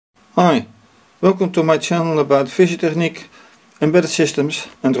Hi, welcome to my channel about Visiotechniek, embedded systems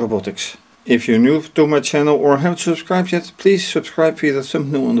and robotics. If you're new to my channel or haven't subscribed yet, please subscribe via the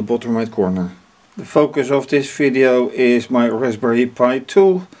thumbnail in the bottom right corner. The focus of this video is my Raspberry Pi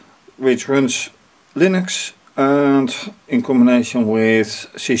 2, which runs Linux, and in combination with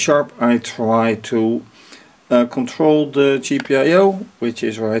C# I try to control the GPIO, which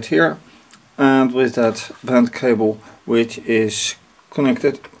is right here, and with that band cable which is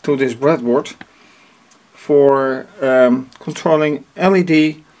connected to this breadboard for controlling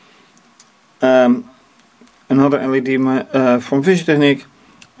LED, another LED from Visiotechniek,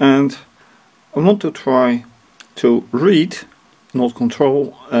 and I want to try to read, not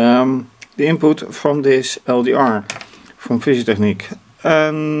control, the input from this LDR from Visiotechniek.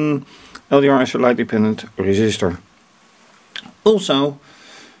 LDR is a light dependent resistor. Also,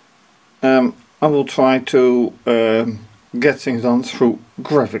 I will try to get things done through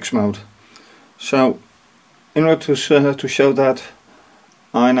graphics mode. So in order to show that,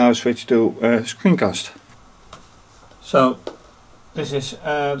 I now switch to screencast. So this is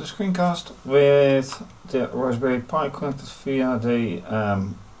the screencast with the Raspberry Pi connected via the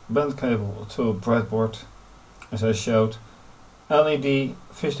band cable to a breadboard, as I showed. LED,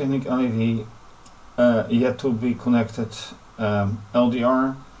 Visiotechniek LED, yet to be connected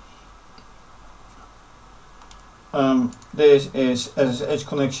LDR. This is SSH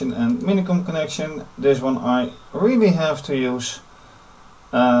connection and Minicom connection. This one I really have to use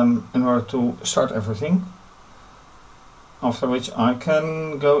in order to start everything. After which I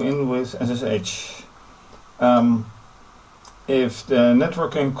can go in with SSH. If the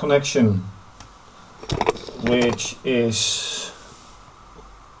networking connection, which is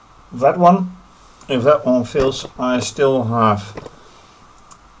that one, if that one fails, I still have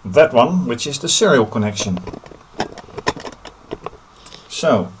that one, which is the serial connection.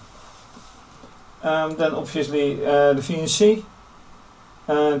 So, then obviously the VNC,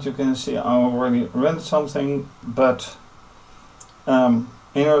 and you can see I already rendered something, but in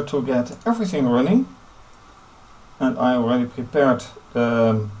order to get everything running, and I already prepared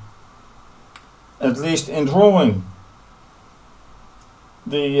at least in drawing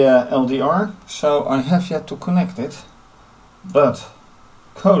the LDR, so I have yet to connect it, but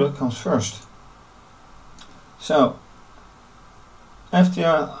codec comes first. So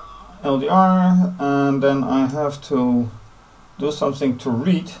FTR LDR, and then I have to do something to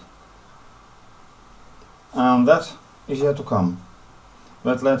read, and that is yet to come.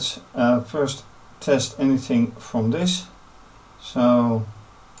 But let's first test anything from this. So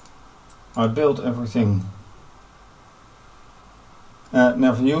I built everything,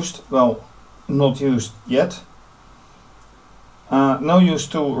 never used, well, not used yet. No use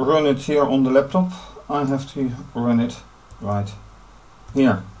to run it here on the laptop. I have to run it right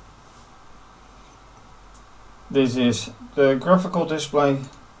here. This is the graphical display.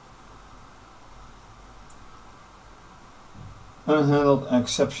 Unhandled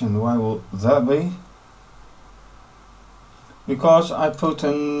exception. Why will that be? Because I put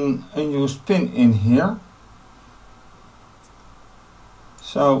an unused pin in here.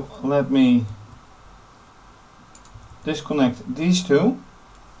 So let me disconnect these two,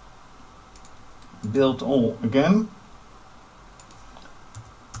 build all again,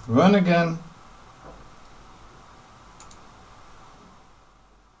 run again,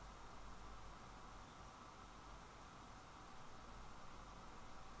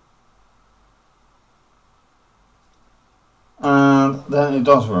 and then it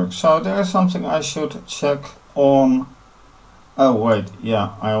does work. So there is something I should check on. Oh wait,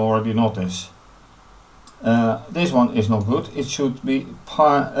 yeah, I already noticed. This one is not good. It should be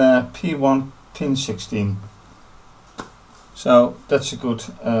P1 pin 16. So that's a good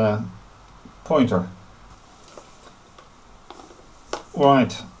pointer.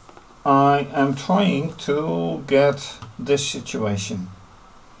 Right, I am trying to get this situation,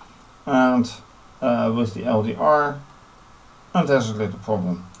 and with the LDR, and there's a little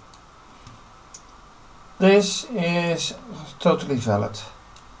problem. This is totally valid,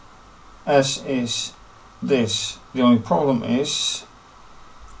 as is this. The only problem is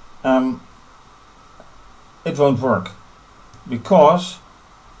it won't work, because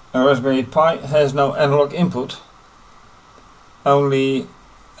a Raspberry Pi has no analog input, only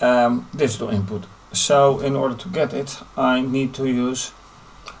digital input. So in order to get it, I need to use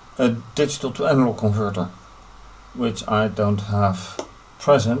a digital to analog converter, which I don't have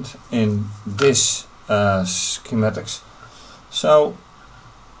present in this schematics. So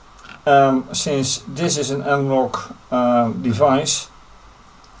since this is an analog device,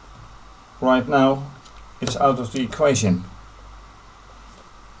 right now it's out of the equation.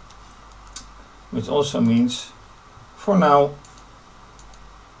 which also means for now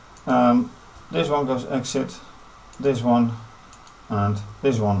this one goes exit, this one and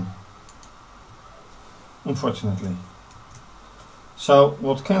this one, unfortunately. So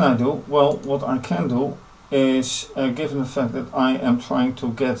what can I do? Well, what I can do is, given the fact that I am trying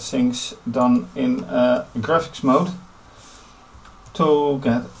to get things done in graphics mode, to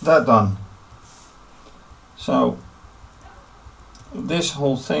get that done. So this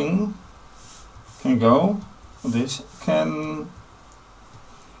whole thing can go, this can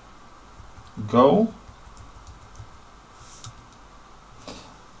go.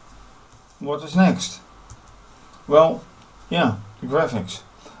 What is next? Well, yeah, the graphics.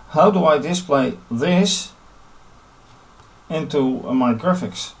 How do I display this into my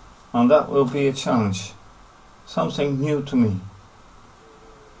graphics? And that will be a challenge, something new to me.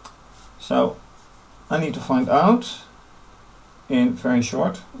 So I need to find out in very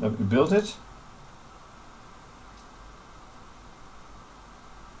short. Let me build it.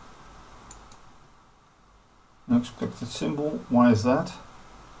 Unexpected symbol. Why is that?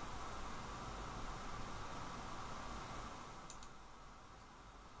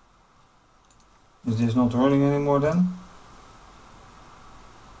 Is this not running anymore then?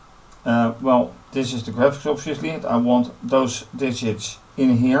 Well, this is the graphics obviously, and I want those digits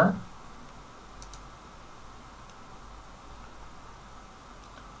in here.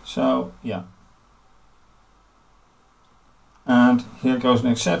 So yeah. And here goes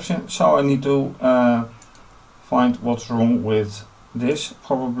an exception, so I need to find what's wrong with this,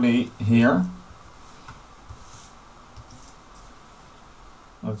 probably here.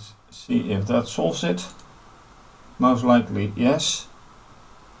 Let's see if that solves it. Most likely yes.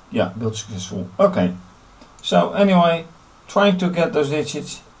 Yeah, build successful. Okay. So anyway, trying to get those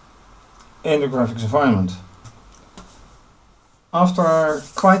digits in the graphics environment. After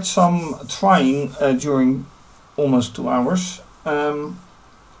quite some trying during almost 2 hours,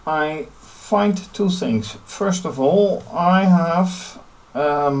 I find two things. First of all, I have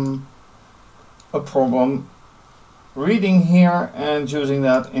a problem reading here and using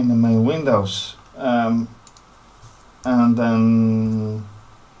that in the main windows. And then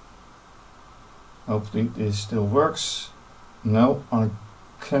hopefully this still works. No, I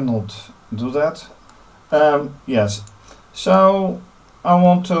cannot do that. Yes, so I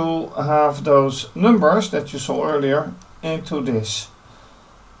want to have those numbers that you saw earlier into this.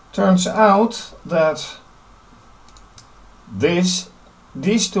 Turns out that these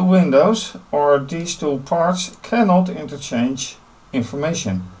two windows or these two parts cannot interchange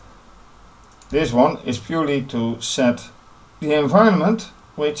information. This one is purely to set the environment,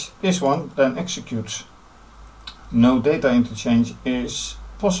 which this one then executes. No data interchange is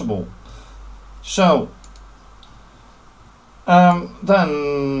possible. So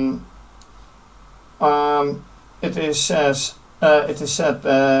then it is said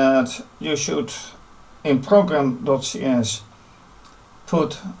that you should in program.cs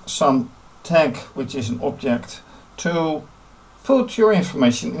put some tag, which is an object, to put your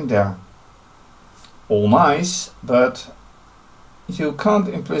information in there. All nice, but you can't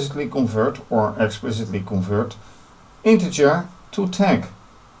implicitly convert or explicitly convert integer to tag.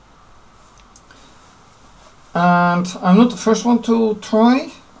 And I'm not the first one to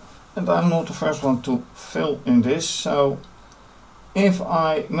try, and I'm not the first one to fail in this. So if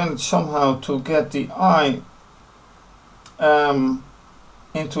I manage somehow to get the I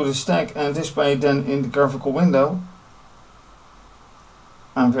into the stack and display then in the graphical window,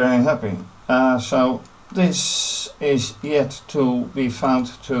 I'm very happy. So this is yet to be found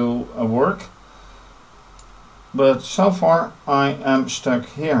to work, but so far I am stuck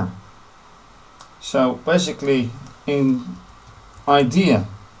here. So basically, in idea,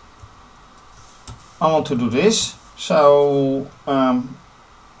 I want to do this. So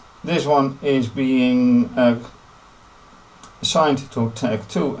this one is being assigned to tag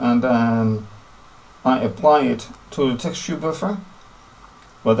 2, and then I apply it to the text view buffer,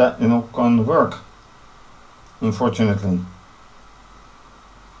 but that not going to work, unfortunately.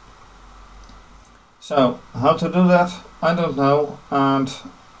 So how to do that, I don't know, and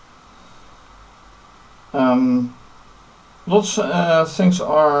lots of things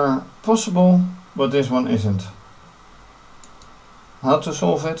are possible, but this one isn't. How to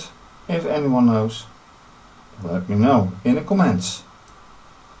solve it, if anyone knows, let me know in the comments,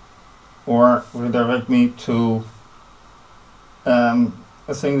 or redirect me to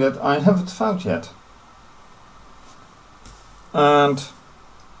a thing that I haven't found yet. And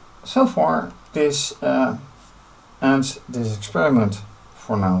so far this ends this experiment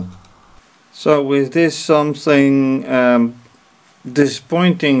for now. So with this something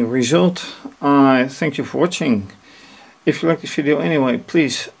disappointing result, I thank you for watching. If you like this video anyway,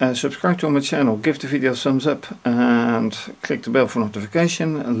 please subscribe to my channel, give the video a thumbs up and click the bell for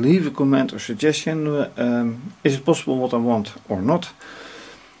notification. Leave a comment or suggestion. Is it possible what I want or not?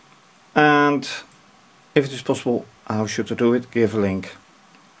 And if it is possible, how should I do it? Give a link.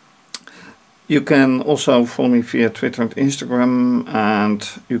 You can also follow me via Twitter and Instagram, and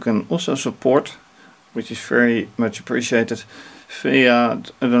you can also support, which is very much appreciated, via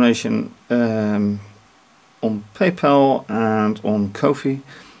a donation on PayPal and on Ko-fi,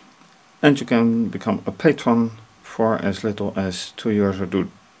 and you can become a patron for as little as €2 or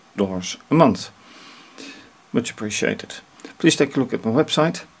 $2 a month. Much appreciated. Please take a look at my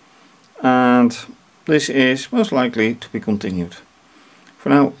website, and this is most likely to be continued. For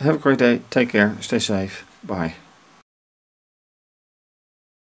now, have a great day, take care, stay safe, bye.